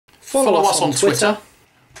Follow us on Twitter,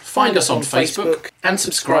 find us on Facebook, and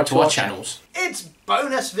subscribe to our channels. It's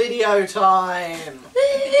bonus video time!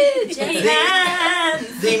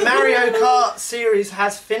 The Mario Kart series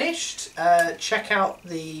has finished. Check out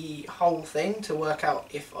the whole thing to work out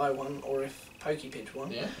if I won or if PokéPidge won.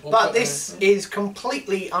 Yeah, but this is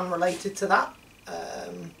completely unrelated to that.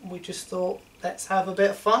 We just thought, let's have a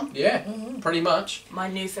bit of fun. Yeah, pretty much. My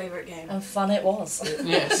new favourite game. And fun it was.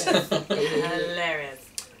 Yes. Hilarious.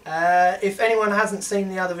 If anyone hasn't seen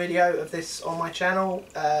the other video of this on my channel,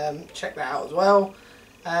 check that out as well.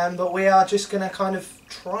 But we are just going to kind of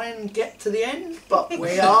try and get to the end, but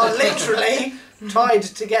we are literally tied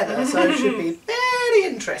together, so it should be very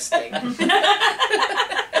interesting.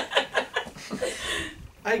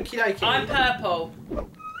 Okie dokie. I'm purple.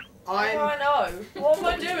 I know. What am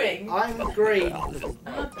I doing? I'm green. Careful.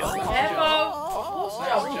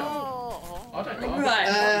 I don't know.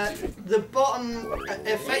 Right. The bottom,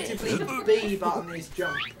 effectively the B button is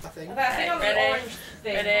jump, I think. Okay, ready?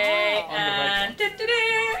 Ready? And...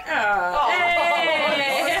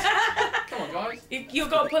 Come on, guys. You've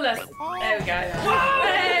got to pull us. There we go.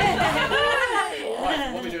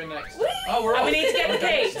 Right, what are we doing next? Oh, we're And off. we need to get the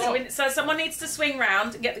key. Stop. So someone needs to swing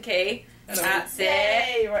round and get the key. Hello. That's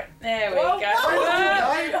it. Right. There we go.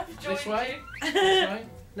 This way. This way.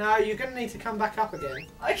 No, you're going to need to come back up again.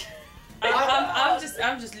 I'm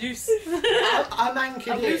just loose. I'm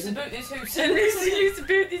anchored in. Loose about this hoose. Loose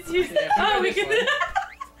about this hoose. Yeah, Oh, we can.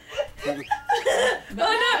 Oh no!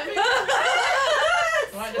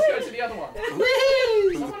 Right, let's go to the other one.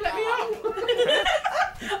 Someone let me up.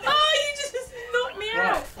 Oh, you just knocked me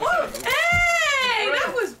out. Right. Hey,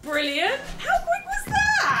 that was brilliant. How quick was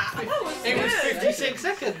that? That was It was good. 56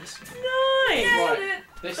 seconds. Nice. Right,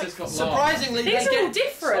 this has got Surprisingly, These are all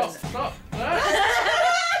different. Stop. No.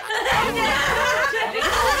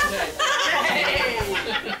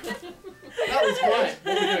 That was Right,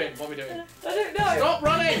 great. what are we doing? I don't know. Stop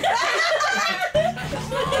running!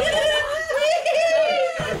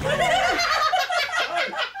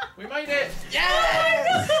 We made it!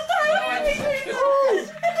 Yes!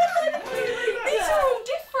 These are all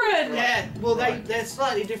different. Yeah, well they're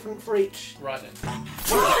slightly different for each. Right then.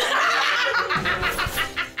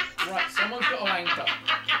 Right, someone's got an anchor.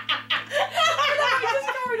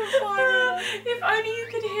 If only you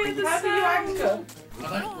could hear the How do you sound. anchor? I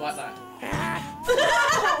don't like that.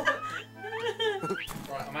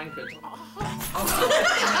 Right, I'm anchored. I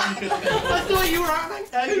thought you were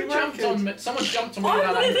anchored. Who jumped on me? Someone jumped on me I'm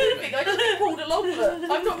without not anchoring moving. me. I just get pulled along with it.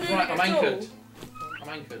 I'm not moving Right, I'm at anchored. all. I'm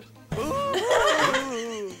anchored.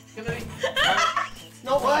 Can It's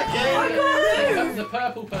not working. the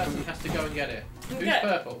purple person has to go and get it. Who's Okay.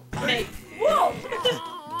 purple? Me. Whoa!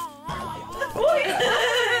 Right,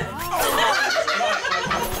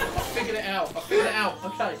 I figured it out.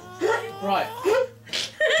 Okay. Right.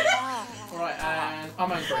 Right, and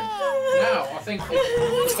I'm anchoring. Now, I think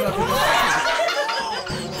it's the purple.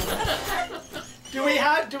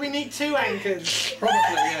 Do we need two anchors? Probably,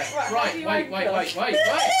 yeah. Right, wait.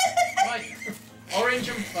 Orange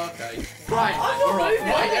and... Okay. Right. Alright,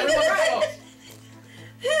 right, everyone stop.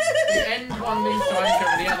 The end one needs to anchor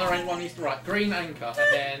and the other end one needs to... Right, green anchor,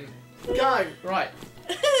 and then... Go. Right.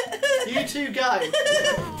 You two go.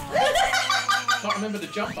 Can't remember the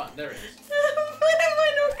jump button. There it is. Why am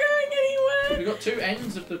I not going anywhere? We've got two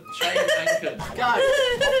ends of the chain anchored. Go.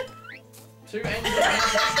 Two ends of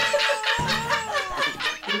anchored.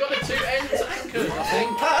 We've got the two ends anchored, I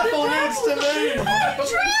think. Purple needs to move.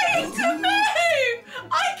 Trying to move!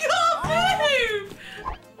 I can't move!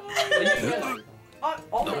 Are you yellow? I'm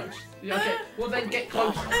orange. Yeah, okay. Well then get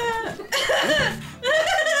closer.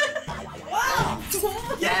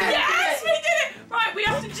 Yes, we did it! Right, we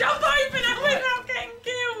have to jump over now without getting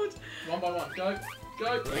killed. One by one. Go.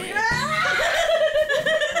 Go. We Yeah.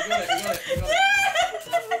 got it.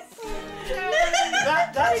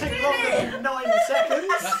 That took longer than 9 seconds.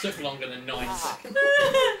 That took longer than 9 seconds.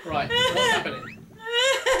 Right, what's happening?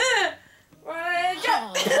 Right,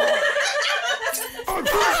 jump!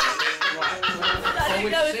 Right. I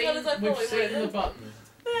didn't know as well as I We've thought it seen the would. button.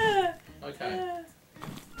 Okay.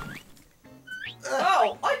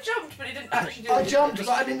 Oh, I jumped, but it didn't actually do I it. jumped, but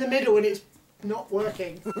I'm in the middle and it's not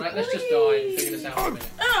working. Right, let's just die and figure this out in a minute.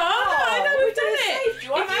 Oh, I know we've done it. saved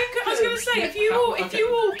you. I was going to say, if you all go What do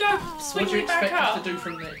you swinging back expect us up. to do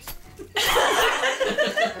from this?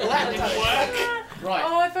 Well, that didn't work. Right.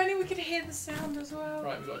 Oh, if only we could hear the sound as well.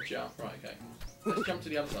 Right, we've got to jump. Right, okay. Let's jump to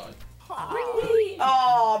the other side.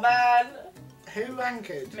 Oh, man. Who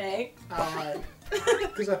anchored? Me. Alright.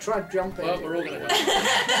 Because I tried jumping. Well, we're all going to go.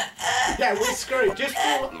 Yeah, we're screwed. Just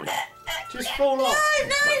fall off.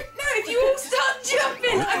 No, if you all start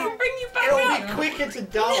jumping, I can bring pick her to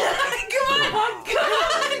die. Come on! Come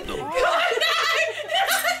on! Come on!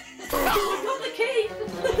 I've got the key.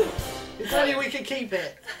 If only we could keep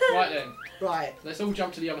it. Right then, Right. let's all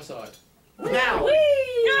jump to the other side. Now,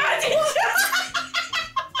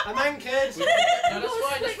 I'm anchored. No, that's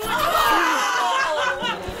fine, that's fine.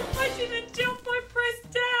 I didn't jump, I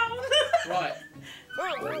pressed down. Right,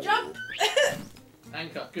 Jump.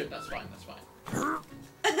 anchor. Good, that's fine, that's fine. Right,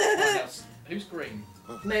 now, who's green?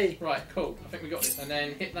 Me. Right, cool. I think we got this. And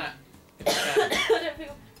then hit that. Hit the can. I don't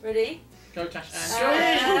think. Ready? Go, Tash,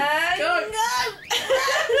 and Go.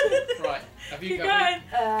 Right, have you Keep got going.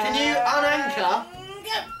 Can you unanchor?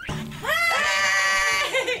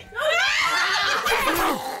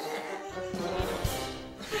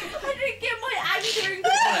 I didn't get my anchoring.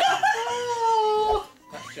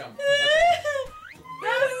 Let's jump.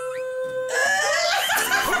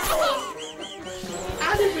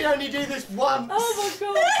 How did we only do this once? Oh my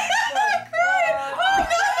god.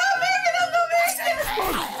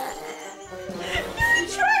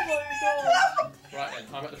 Right then,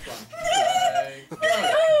 I'm at the front.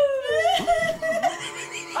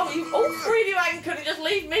 Oh, you all three of you anchored and just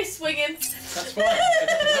leave me swinging. That's fine. It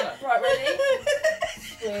doesn't matter. Right, ready?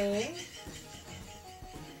 Swing.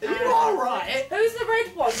 Are you alright? Who's the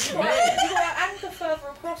red one? You Me. got to anchor further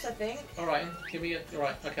across, I think. Alright, give me a...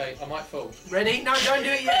 Right, okay, I might fall. Ready? No, don't do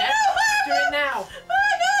it yet. Do it now.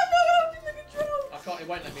 I can't, it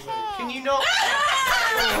won't let me move. Can you not?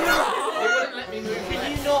 It wouldn't let me move.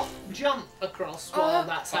 Can you not jump across while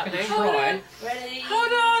that's I can happening? try. Ready?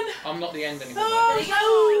 Hold on. I'm not the end anymore. Ready, go!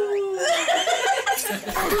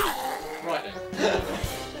 Right then.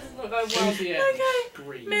 This is not going well. Who's the end? Okay.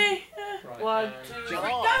 Green. Me. Right, 1, and 2, jump.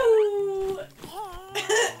 go!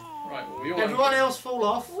 Right, well, we all Everyone else fall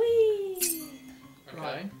off. Whee!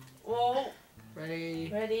 Okay. Whoa. Ready?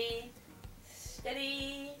 Ready.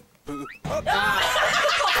 Steady. Let's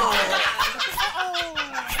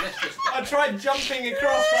just... I tried jumping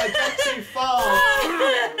across, but I jumped too far.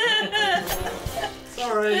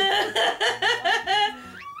 Sorry.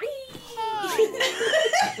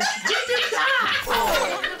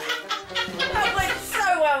 That went so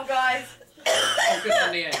well, guys. Oh, good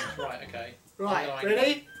on the end. Right, okay. Right, I'm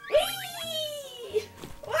ready?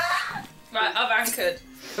 Right, I've anchored.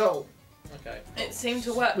 Cool. Okay. It seemed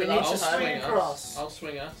to work We the need last to time. swing across. I'll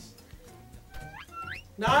swing us.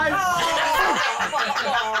 No! We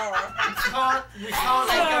can't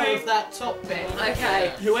let go of that top bit.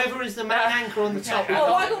 Okay. Whoever is the main anchor on the top. Okay.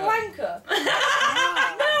 Oh, I got wanker.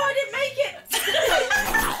 No, I didn't make it.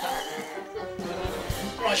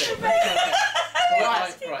 Right then.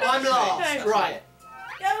 Right. I'm last. Okay. Right.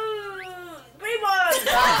 Go. Green one.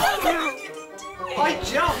 I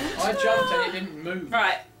jumped. I jumped and it didn't move.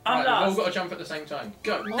 Right, I'm Right, we've all last. got to jump at the same time.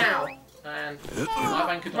 Go. Now. And I've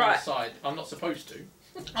anchored on Right. the side. I'm not supposed to.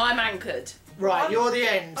 I'm anchored. Right, you're the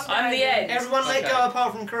end. I'm the end. Everyone let Okay. go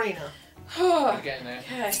apart from Karina. I'm getting there.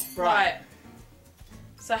 Okay. Right. Right.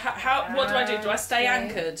 So how what do I do? Do I stay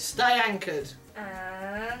anchored? Stay anchored.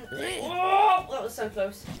 And oh, that was so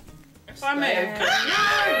close. If I move. Stay anchored. No!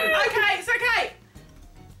 Okay, it's okay.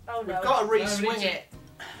 Oh no. We've got to No, we re-swing need to- it.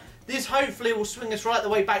 This hopefully will swing us right the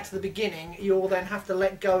way back to the beginning. You'll then have to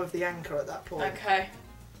let go of the anchor at that point. Okay.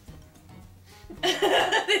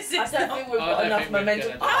 This is I don't think we've I got don't enough think we're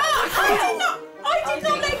momentum. gonna do I did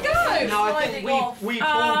not let go. No, I think Sliding we off. pulled you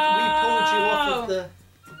off of the.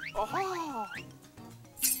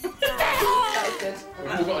 That was good.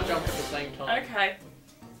 We've all got to jump at the same time. Okay.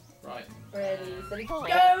 Right. Ready, steady, go.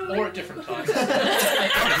 Or at different times. If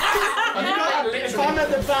I'm at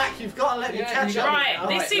the back, you've got to let me Yeah, catch you up. got- Right, now.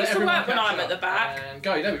 this Right, seems let to everyone work when catch I'm at up. the back. And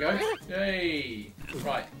go, there we go. Yay.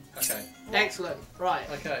 Right, okay. Excellent. Right.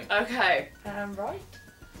 Okay. Okay. And right.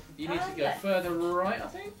 You need to go Left. further right, I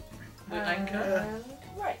think. The anchor. And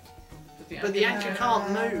right. Does But the anchor can't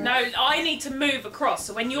move. No, I need to move across.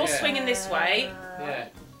 So when you're Yeah. swinging this way, Yeah.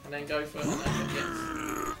 And then go further. Yes.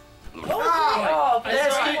 Oh, okay,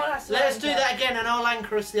 Let's so do, someone has to let's do anchor. that again and I'll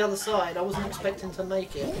anchor us the other side. I wasn't expecting to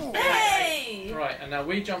make it. Hey! Right, and now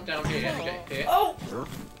we jump down here and get hit. Oh!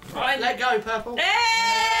 right. Let go, Purple. Hey!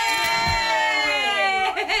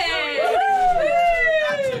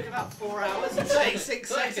 That took about 4 hours and 36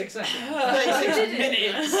 36 seconds. seconds. 36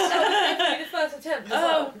 minutes. That was definitely the first attempt as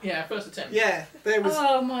well. Yeah, first attempt. Yeah, there was.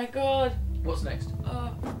 Oh my god. What's next?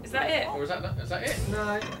 Oh, is that it? Or is that it?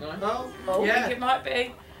 No. No? Oh, I think yeah. it might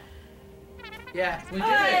be. Yeah. We did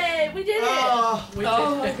it. Hey, we did it! Oh, We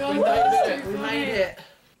Oh did my it. God. We made it. we made it.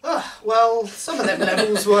 Well, some of them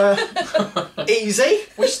levels were easy.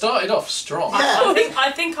 We started off strong. Yeah.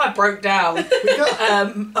 I think I broke down. We got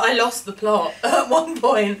I lost the plot at one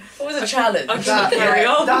point. What was a challenge? I couldn't carry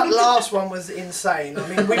on. that last one was insane. I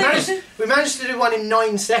mean, we managed to do one in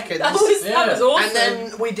 9 seconds. That was awesome. And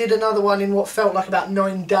then we did another one in what felt like about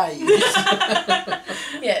 9 days.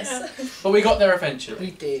 Yes. But we got there eventually.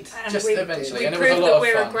 We did. And Just we eventually. We And it was a proved lot that of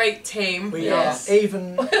we're fun. a great team. We Yes. are.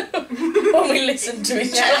 Even When we listened to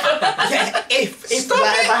each other. yeah, if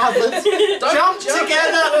that ever happens. Jump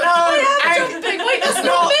together. No. Wait, that's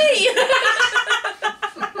not me.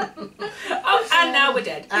 Oh, and now we're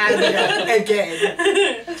dead. And again.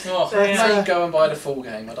 Oh, So, yeah. maybe go and buy the full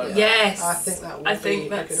game. I don't know. Yes. I think that would I be think a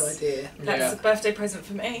that's- good idea. That's Yeah. a birthday present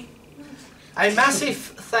for me. A massive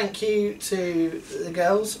thank you to the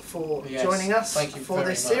girls for Yes, joining us thank you for very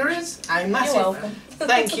this much. series. A You're massive welcome.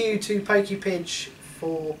 thank you to PokéPidge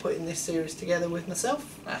for putting this series together with myself.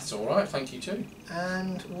 That's alright, thank you too.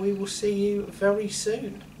 And we will see you very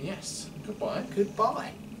soon. Yes. Goodbye.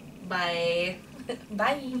 Goodbye. Bye.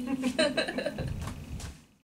 Bye.